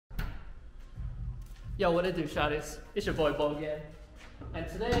Yo, what it do, shawties? It's your boy Bo again. And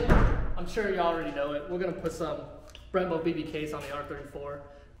today, I'm sure you already know it, we're gonna put some Brembo BBKs on the R34.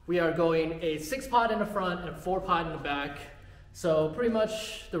 We are going a 6-pod in the front and 4-pod in the back. So pretty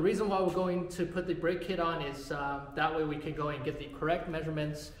much the reason why we're going to put the brake kit on is that way we can go and get the correct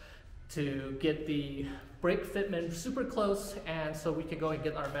measurements to get the brake fitment super close, and so we can go and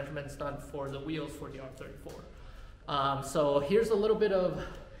get our measurements done for the wheels for the R34. So here's a little bit of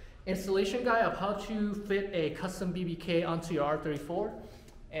installation guide of how to fit a custom BBK onto your R34,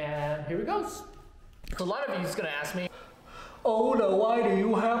 and here it goes. So a lot of you is gonna ask me, oh, why do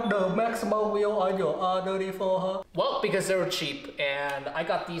you have the maximum wheel on your R34, huh? Well, because they were cheap, and I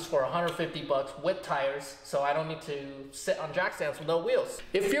got these for 150 bucks with tires, so I don't need to sit on jack stands with no wheels.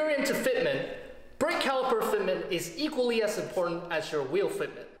 If you're into fitment, brake caliper fitment is equally as important as your wheel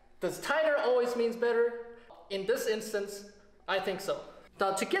fitment. Does tighter always means better? In this instance, I think so.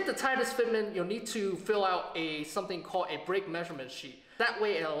 Now, to get the tightest fitment, you'll need to fill out something called a brake measurement sheet. That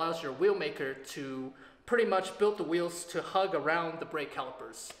way it allows your wheel maker to pretty much build the wheels to hug around the brake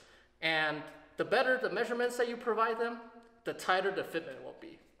calipers. And the better the measurements that you provide them, the tighter the fitment will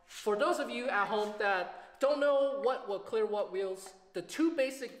be. For those of you at home that don't know what will clear what wheels, the two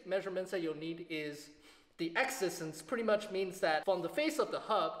basic measurements that you'll need is the X distance. Pretty much means that from the face of the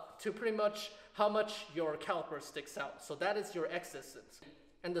hub to pretty much how much your caliper sticks out. So that is your X distance.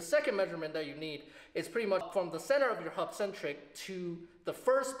 And the second measurement that you need is pretty much from the center of your hub centric to the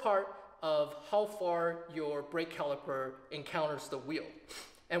first part of how far your brake caliper encounters the wheel.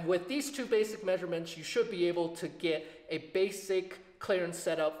 And with these two basic measurements, you should be able to get a basic clearance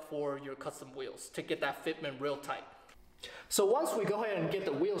setup for your custom wheels to get that fitment real tight. So once we go ahead and get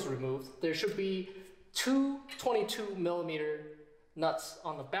the wheels removed, there should be two 22mm nuts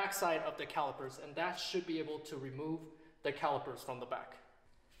on the back side of the calipers, and that should be able to remove the calipers from the back.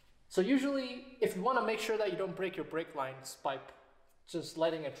 So usually, if you want to make sure that you don't break your brake lines by just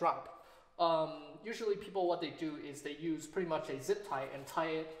letting it drop, usually people, what they do is they use pretty much a zip tie and tie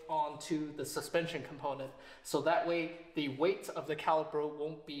it onto the suspension component, so that way the weight of the caliper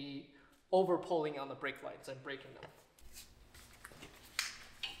won't be over pulling on the brake lines and breaking them.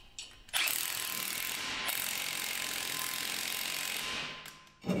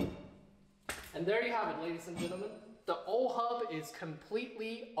 And there you have it, ladies and gentlemen. The old hub is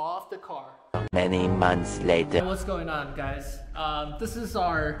completely off the car. Many months later. And what's going on, guys? This is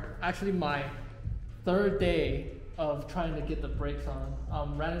actually my third day of trying to get the brakes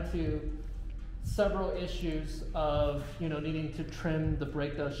on. Ran into several issues of needing to trim the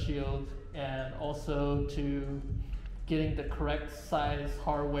brake dust shield, and also to getting the correct size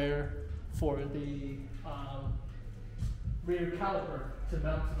hardware for the rear caliper to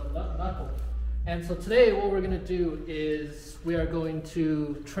mount to the knuckle. And so today what we're going to do is we are going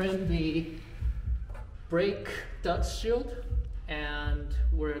to trim the brake dust shield, and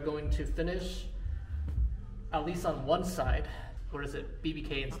we're going to finish, at least on one side,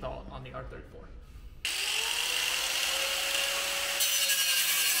 BBK installed on the R34.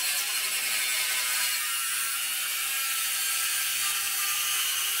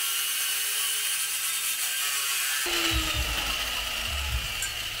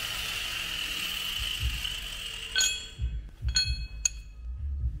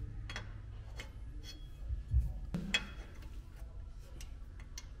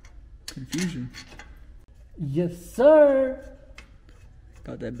 Confusion. Yes, sir.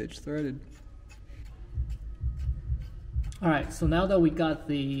 Got that bitch threaded. All right, so now that we got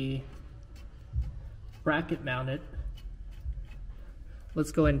the bracket mounted,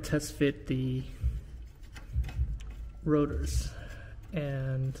 let's go ahead and test fit the rotors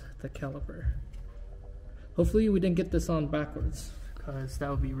and the caliper. Hopefully we didn't get this on backwards, because that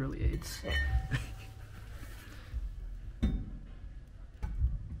would be really AIDS.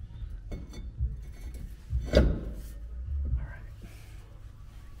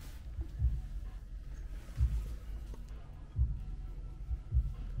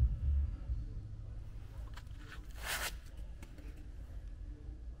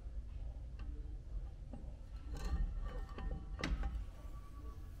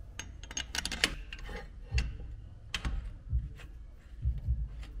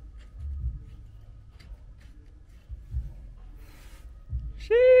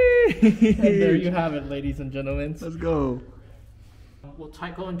 And there you have it, ladies and gentlemen. Let's go. We'll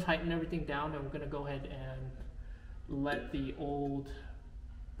go and tighten everything down, and we're going to go ahead and let the old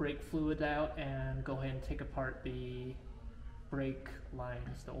brake fluid out and go ahead and take apart the brake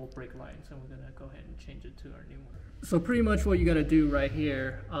lines, the old brake lines, and we're going to go ahead and change it to our new one. So pretty much what you got to do right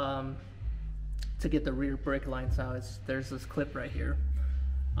here to get the rear brake lines out is there's this clip right here.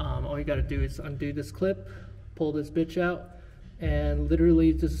 All you gotta do is undo this clip, pull this bitch out, and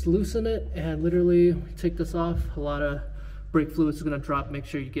literally just loosen it, and literally take this off. A lot of brake fluid is gonna drop. Make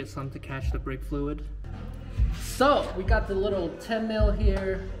sure you get some to catch the brake fluid. So we got the little 10 mil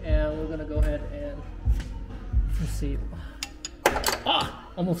here, and we're gonna go ahead and let's see. Ah,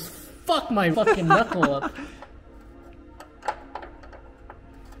 almost fucked my fucking knuckle up.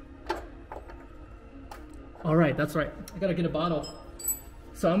 All right, that's right. I gotta get a bottle.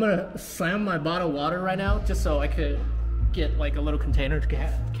 So I'm gonna slam my bottle of water right now, just so I could get like a little container to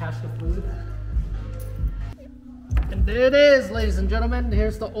catch the fluid. And there it is, ladies and gentlemen.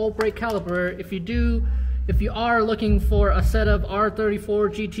 Here's the old brake caliper. If you are looking for a set of R34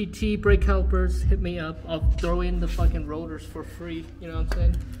 GTT brake calipers, hit me up. I'll throw in the fucking rotors for free, you know what I'm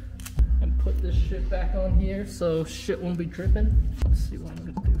saying? And put this shit back on here so shit won't be dripping. Let's see what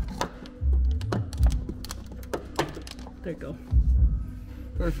I'm gonna do. There you go.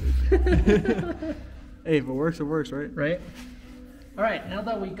 Perfect. Hey, if it works, right? Right? Alright, now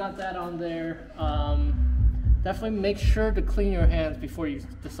that we got that on there, definitely make sure to clean your hands before you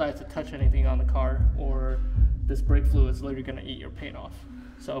decide to touch anything on the car, or this brake fluid is literally gonna eat your paint off.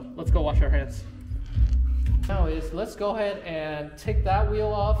 So let's go wash our hands. Now let's go ahead and take that wheel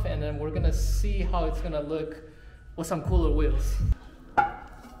off, and then we're gonna see how it's gonna look with some cooler wheels.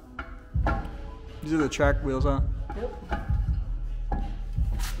 These are the track wheels, huh? Yep.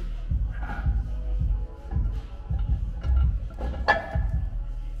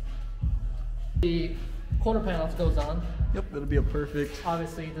 The quarter panels goes on. Yep, that'll be a perfect.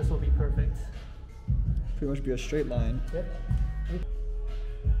 Obviously, this will be perfect. Pretty much be a straight line. Yep.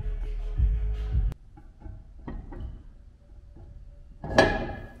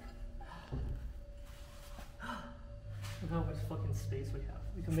 Look how much fucking space we have.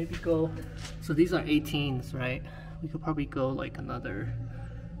 We can maybe go, so these are 18s, right? We could probably go like another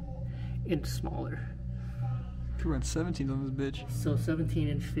inch smaller. Could run 17s on this bitch. So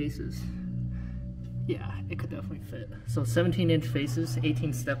 17-inch faces. Yeah, it could definitely fit. So 17-inch faces,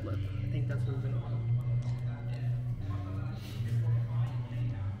 18 step lip. I think that's what we're gonna want.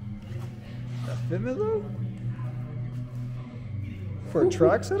 That fit me though? For a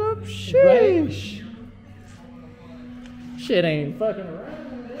track setup? Sheesh. Right? Shit ain't fucking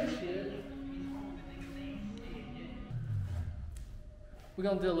around with this shit. We're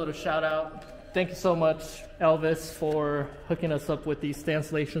gonna do a little shout out. Thank you so much, Elvis, for hooking us up with these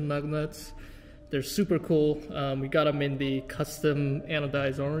Stanslation lug nuts. They're super cool. We got them in the custom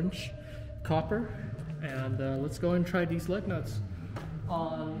anodized orange copper. And let's go and try these lug nuts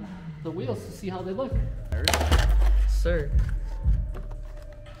on the wheels to see how they look. Sir.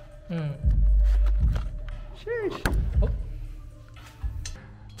 Sheesh. Oh.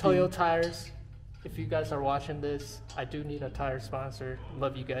 Toyo tires. If you guys are watching this, I do need a tire sponsor.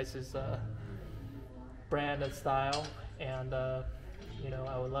 Love you guys' brand and style. And you know,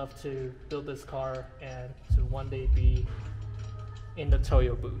 I would love to build this car and to one day be in the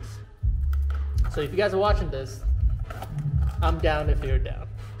Toyo booth. So if you guys are watching this, I'm down if you're down.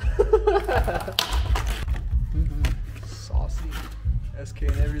 Saucy. SK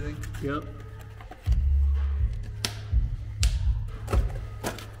and everything. Yep.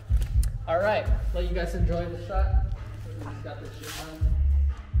 All right, let you guys enjoy the shot. We just got this shit on.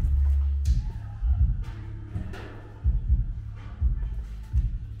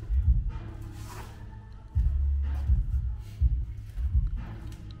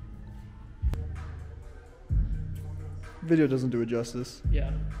 Video doesn't do it justice.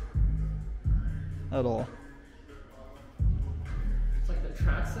 Yeah. At all. It's like the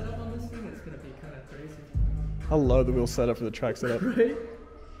track setup on this thing is gonna be kind of crazy. I love the wheel setup for the track setup. Right?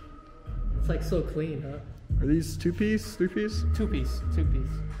 It's like so clean, huh? Are these 2-piece, 3-piece? Two piece.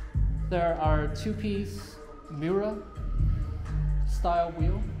 There are 2-piece Mura style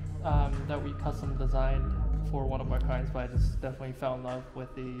wheel that we custom designed for one of our clients, but I just definitely fell in love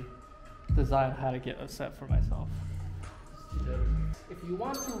with the design, how to get a set for myself. If you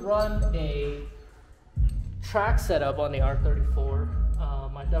want to run a track setup on the R34,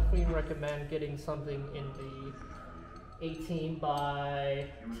 I definitely recommend getting something in the 18 by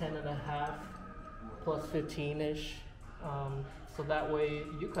 10.5 plus 15-ish. So that way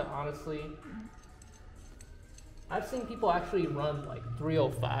you can honestly, I've seen people actually run like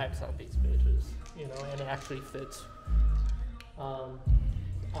 305s on these bitches, you know, and it actually fits on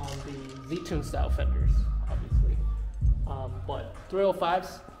the Z-Tune style fenders, obviously. But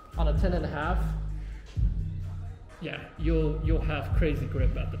 305s on a 10.5, yeah, you'll have crazy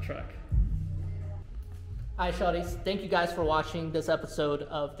grip at the track. Hi shawties, thank you guys for watching this episode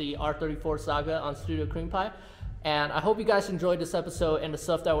of the R34 saga on Studio Cream Pie. And I hope you guys enjoyed this episode and the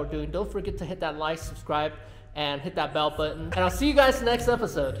stuff that we're doing. Don't forget to hit that like, subscribe, and hit that bell button. And I'll see you guys next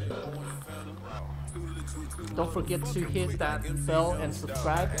episode. Don't forget to hit that bell and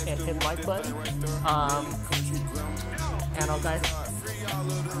subscribe and hit like button. And I'll guys,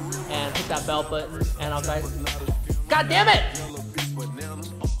 and hit that bell button. And I'll guys, God damn it!